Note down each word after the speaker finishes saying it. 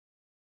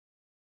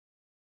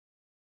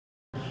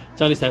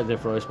Johnny Stout there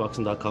for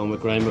iceboxing.com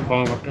with Graham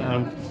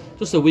McCormack.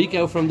 Just a week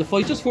out from the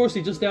fight. Just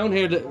firstly, just down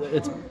here,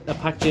 it's a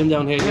packed gym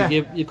down here.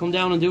 Yeah. You come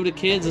down and do the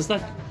kids, is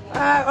that?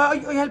 I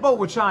help out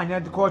with Sean,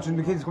 the coach and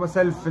the kids,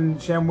 myself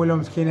and Shane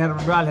Williams, Keane Heather,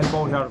 we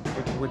all help out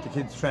here with the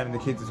kids, training the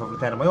kids and stuff like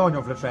that. And my own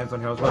young fella trains on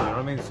here as well, you know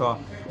what I mean? So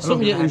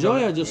something you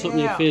enjoy or just something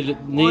you feel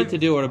need to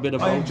do or a bit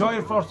of both? I enjoy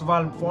it first of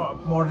all,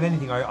 more than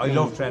anything. I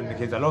love training the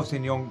kids. I love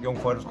seeing young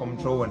fighters coming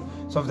through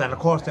and stuff like that. And of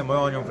course then my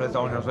own young fellas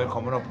down here as well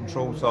coming up and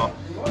through. So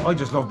I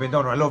just love being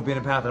down here. I love being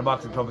a part of the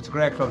boxing club. It's a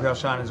great club here,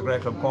 Sean, it's a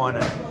great club going,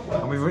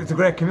 and it's a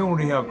great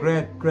community here,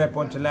 great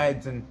bunch of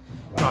lads, and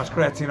you know, it's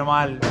great seeing them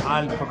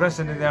all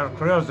progressing in their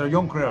careers, their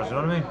young careers, you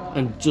know what I mean?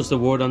 And just a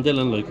word on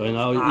Dylan, like, I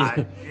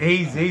know.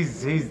 He's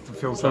the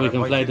future. So we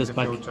can play this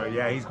back. Future.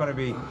 Yeah, he's going to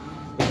be,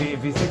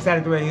 if he sticks at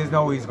it the way he is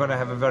now, he's going to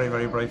have a very,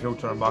 very bright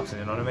future in boxing,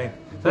 you know what I mean?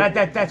 So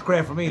that's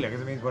great for me, like,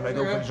 it means when I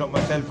do finish up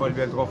myself, I'll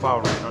be able to go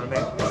forward, you know what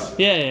I mean?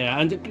 Yeah,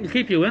 and it'll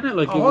keep you in it,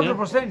 like.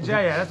 100%,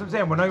 yeah, that's what I'm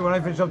saying. When I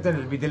finish up, then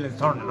it'll be Dylan's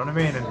turn, you know what I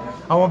mean? And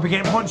I won't be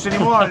getting punched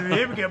anymore, I'll be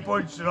him getting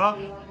punched, you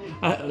know?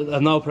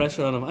 No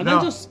pressure on him. And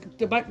then just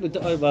the back,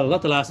 well,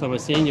 not the last time I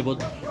seen you, but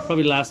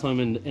probably the last time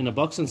in a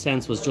boxing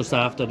sense was just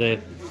after the.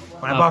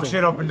 When I box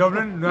shit up in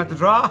Dublin, you have to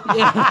draw.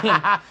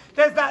 Yeah.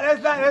 There's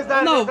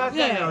that. No,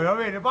 you know what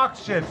I mean? The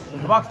box shit,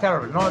 the box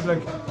terrible. You know,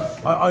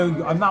 like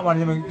I'm not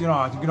one of them. You know,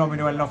 I think you know me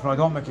well enough, and I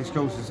don't make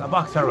excuses. I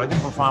box terrible. I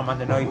didn't perform on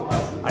the night.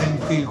 I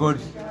didn't feel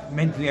good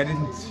mentally. I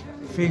didn't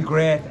feel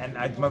great, and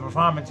my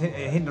performance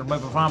hindered my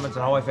performance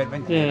and how I felt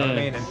mentally. You know what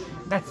I mean? And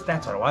that's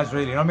what it was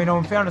really. You know what I mean?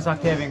 In fairness,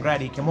 Octavian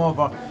Grady, he came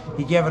over,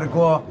 he gave it a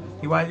go.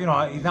 He was, you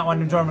know, he's not one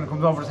of them German that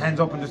comes over, his hands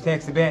up and just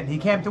takes the bait, and he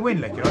came to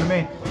win, like, you know what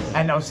I mean?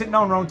 And I was sitting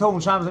down around 2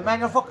 and Sean was like, man,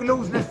 you're fucking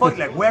losing this fight,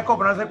 like, wake up,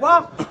 and I was like,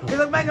 what? He's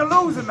like, man, you're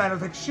losing, man. I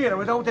was like, shit, I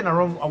was out in I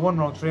won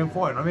round 3 and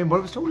 4, you know what I mean? But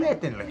it was too late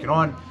then, like, you know,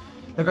 and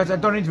like I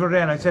done an interview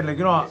today and I said, like,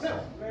 you know,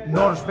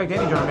 no respect to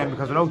any journeyman,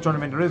 because without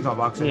journeyman there is no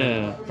boxing.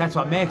 Yeah. That's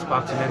what makes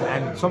boxing,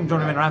 and some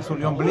journeymen are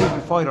absolutely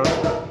unbelievable fighters,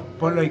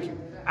 but like,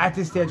 at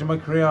this stage of my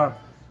career,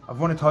 I've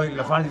won a title,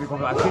 I've finally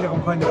become, I feel like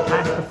I'm kind of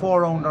past the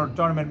 4-rounder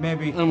tournament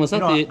maybe. And was that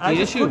the issue? I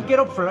just couldn't get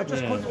up for it,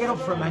 couldn't get up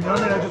for it, man, you know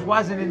what I mean? I just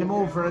wasn't in the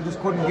mood for it, I just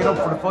couldn't get up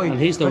for the fight.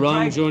 And he's the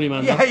wrong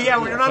journeyman. Yeah,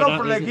 when you're not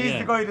up for it, like, he's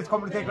the guy that's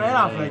coming to take your head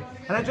off, like,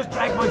 and I just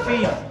dragged my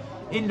feet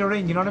in the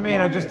ring, you know what I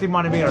mean? I just didn't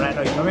want to be there that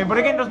night, you know what I mean? But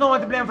again, there's no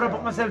one to blame for it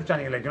but myself,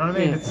 Johnny, like, you know what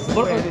I mean?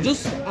 But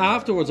just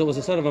afterwards, it was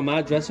a sort of a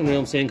mad dressing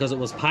room scene because it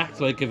was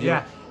packed, like, if you...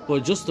 Yeah.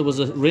 But just there was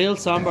a real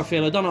somber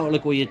feel. I don't know,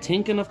 like, were you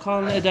thinking of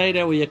calling it a day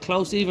there? Were you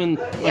close even?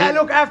 Yeah,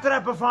 look, after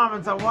that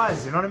performance I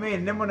was, you know what I mean?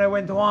 And then when I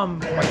went home,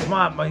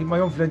 my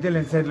uncle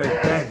Dylan said, like,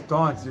 Dad,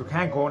 don't, you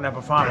can't go on that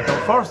performance.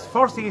 So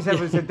first thing he said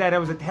was, Dad, that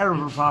was a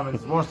terrible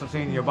performance, worst I've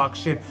seen in your box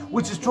shit,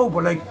 which is true,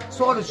 but like,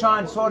 so did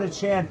Sean, so did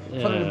Shane,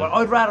 but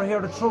I'd rather hear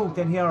the truth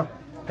than hear,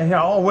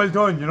 oh, well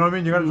done, you know what I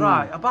mean? You gotta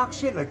try. A box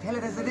shit, like, tell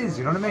it as it is,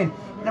 you know what I mean?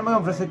 And then my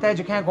uncle said, Dad,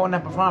 you can't go on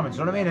that performance,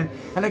 you know what I mean?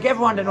 And like,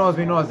 everyone that knows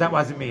me knows that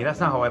wasn't me.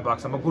 That's not how I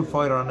box. I'm a good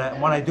fighter, and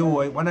what I do,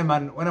 when I'm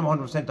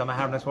 100%, I'm a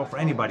hardness work for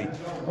anybody.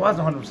 I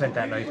wasn't 100%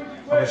 that night.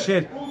 I was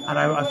shit. And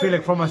I feel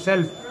like for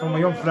myself, for my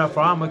young fella, for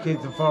all my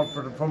kids, and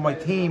for my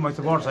team, my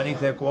supporters, I need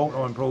to go out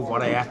and improve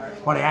what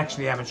I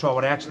actually am and show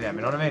what I actually am,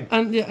 you know what I mean?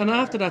 And yeah, and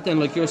after that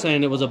then, like you're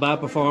saying, it was a bad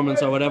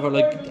performance or whatever,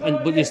 like,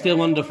 but you still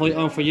wanted to fight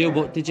on for you,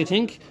 but did you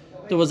think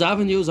there was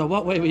avenues, or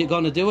what way were you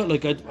going to do it?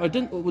 Like,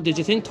 did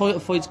you think title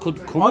fights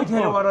could come? I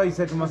tell you what I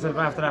said to myself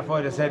after that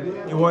fight. I said,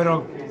 you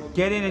either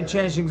get in and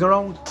change things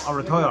around or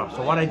retire.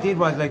 So what I did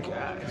was, like,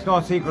 it's no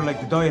secret, like,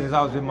 the diet has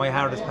always been my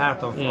hardest part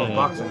of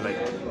boxing. Like,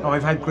 you know,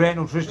 I've had great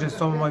nutritionists,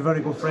 some of my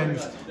very good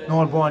friends,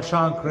 Noel Bowen,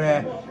 Sean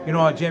Cray, you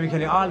know, Jamie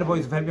Kelly, all the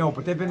boys have helped me out,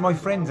 but they've been my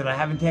friends and I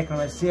haven't taken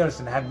them as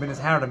serious and haven't been as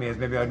hard on me as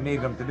maybe I'd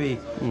need them to be.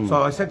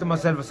 So I said to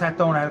myself, I sat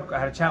down, I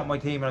had a chat with my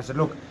team and I said,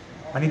 look,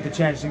 I need to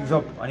change things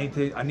up. I need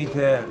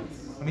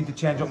to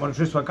change up my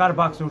nutrition. I got a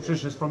boxing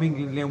nutritionist from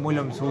England, Liam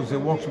Williams, who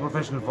works with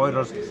professional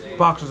fighters,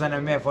 boxers and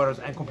MMA fighters,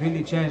 and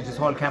completely changed this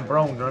whole camp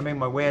around. You know what I mean?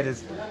 My weight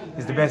is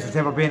the best it's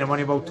ever been. I'm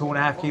only about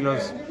 2.5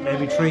 kilos,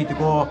 maybe 3 to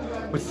go,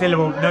 but still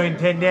about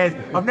 9-10 days.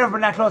 I've never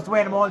been that close to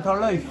weight in my entire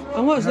life.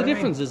 And what is the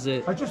difference? Is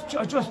it? I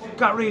just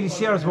got really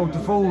serious about the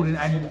food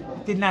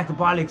and didn't have the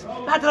bollocks.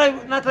 Not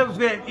that I was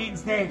good at eating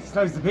steaks,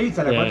 slices of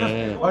pizza. Like,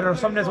 either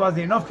some days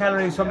wasn't enough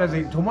calories, some days I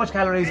eating too much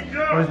calories.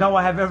 Whereas now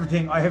I have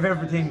everything.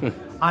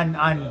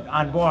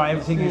 on board,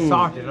 everything is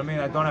sorted. I mean,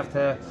 I don't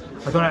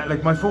have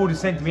like, my food is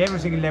sent to me every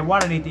single day,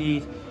 what I need to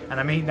eat, and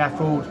I'm eating that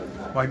food.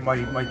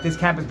 This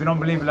camp has been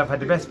unbelievable. I've had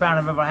the best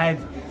sparring I've ever had.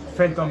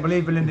 Felt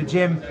unbelievable in the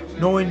gym.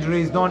 No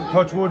injuries,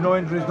 touch wood, no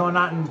injuries, no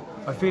nothing.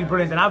 I feel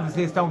brilliant, and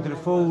obviously it's down to the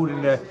food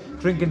and the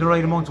drinking the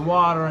right amounts of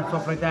water and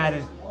stuff like that.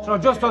 And So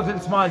just those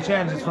little small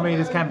changes for me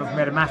this camp have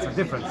made a massive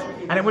difference,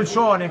 and it will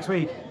show next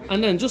week.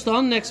 And then just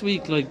on next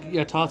week, like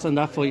your thoughts on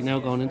that fight now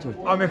going into it?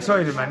 I'm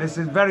excited, man. This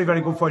is a very,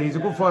 very good fight. He's a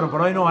good fighter, but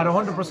I know at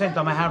 100%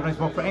 I'm a hard night's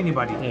work for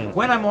anybody. Yeah.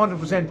 When I'm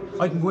 100%,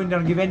 I can go in there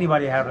and give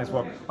anybody a hard night's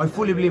work. I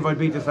fully believe I'll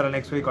beat this fella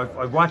next week.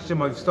 I've watched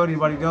him, I've studied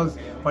what he does,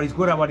 what he's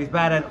good at, what he's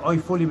bad at. I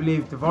fully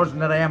believe the version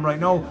that I am right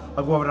now,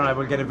 I'll go over there and I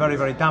will get a very,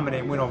 very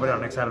dominating win over there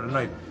next Saturday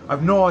night.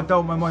 I've no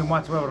doubt in my mind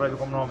whatsoever that I'll be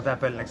coming home with that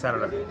belt next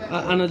Saturday.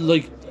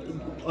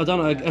 I don't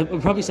know,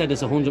 I've probably said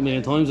this 100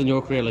 million times in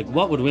your career, like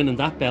what would winning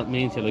that belt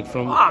mean to you, like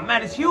from... Oh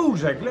man, it's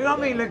huge, like, I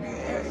mean, like,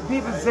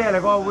 people say,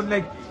 like, oh,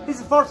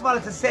 this is, first of all,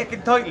 it's a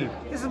second title.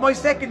 This is my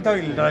second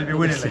title that I'll be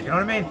winning, like, you know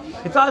what I mean?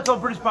 It's also a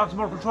British Boxing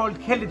World Controlled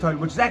Kelly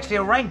title, which is actually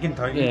a ranking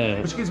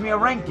title, which gives me a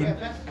ranking.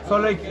 So,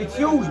 like, it's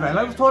huge, man.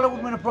 I was told I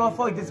wouldn't win a pro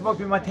fight. This is about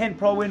to be my 10th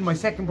pro win, my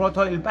second pro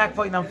title, back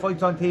fighting on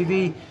fights on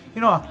TV. You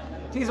know,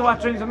 these are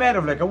what training's are made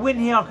of. Like, a win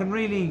here can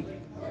really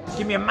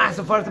give me a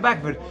massive fight at the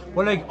back of it.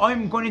 But, like,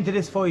 I'm going into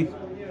this fight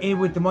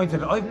with the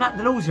mindset that I've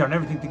nothing to lose here and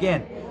everything to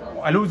gain.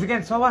 I lose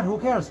again, so what? Who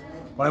cares?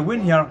 But I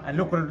win here and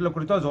look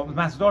what it does, opens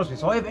massive doors for me.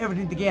 So I have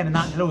everything to gain and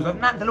nothing to lose. I have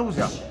nothing to lose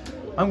here.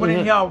 I'm going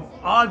in here,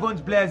 all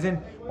guns blazing.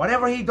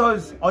 Whatever he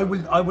does, I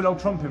will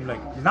out-trump him. Like,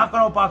 he's not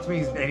going to outbox me,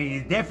 and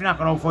he's definitely not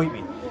going to out-fight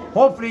me.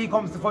 Hopefully he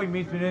comes to fight me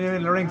in the middle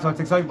of the ring, so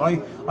it's exciting.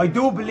 I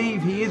do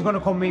believe he is going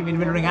to come meet me in the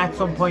middle of the ring at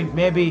some point,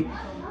 maybe.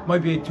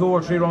 Might be 2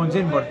 or 3 rounds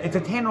in, but it's a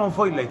 10-round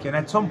fight, like, and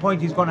at some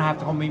point he's going to have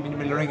to come meet me in the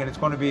middle of the ring, and it's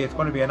going to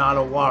be an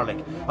all-out war.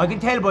 Like, I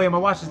can tell by him. I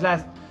watched his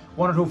last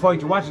 1 or 2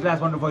 fights. You watch his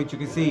last 1 or 2 fights, you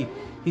can see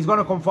he's going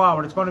to come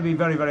forward. It's going to be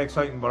very, very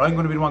exciting. But I'm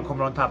going to be the one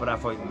coming on top of that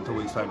fight in 2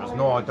 weeks' time. There's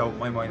no doubt in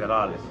my mind at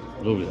all.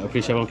 Lovely. I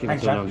appreciate it.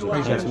 Thanks, man.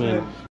 Appreciate it.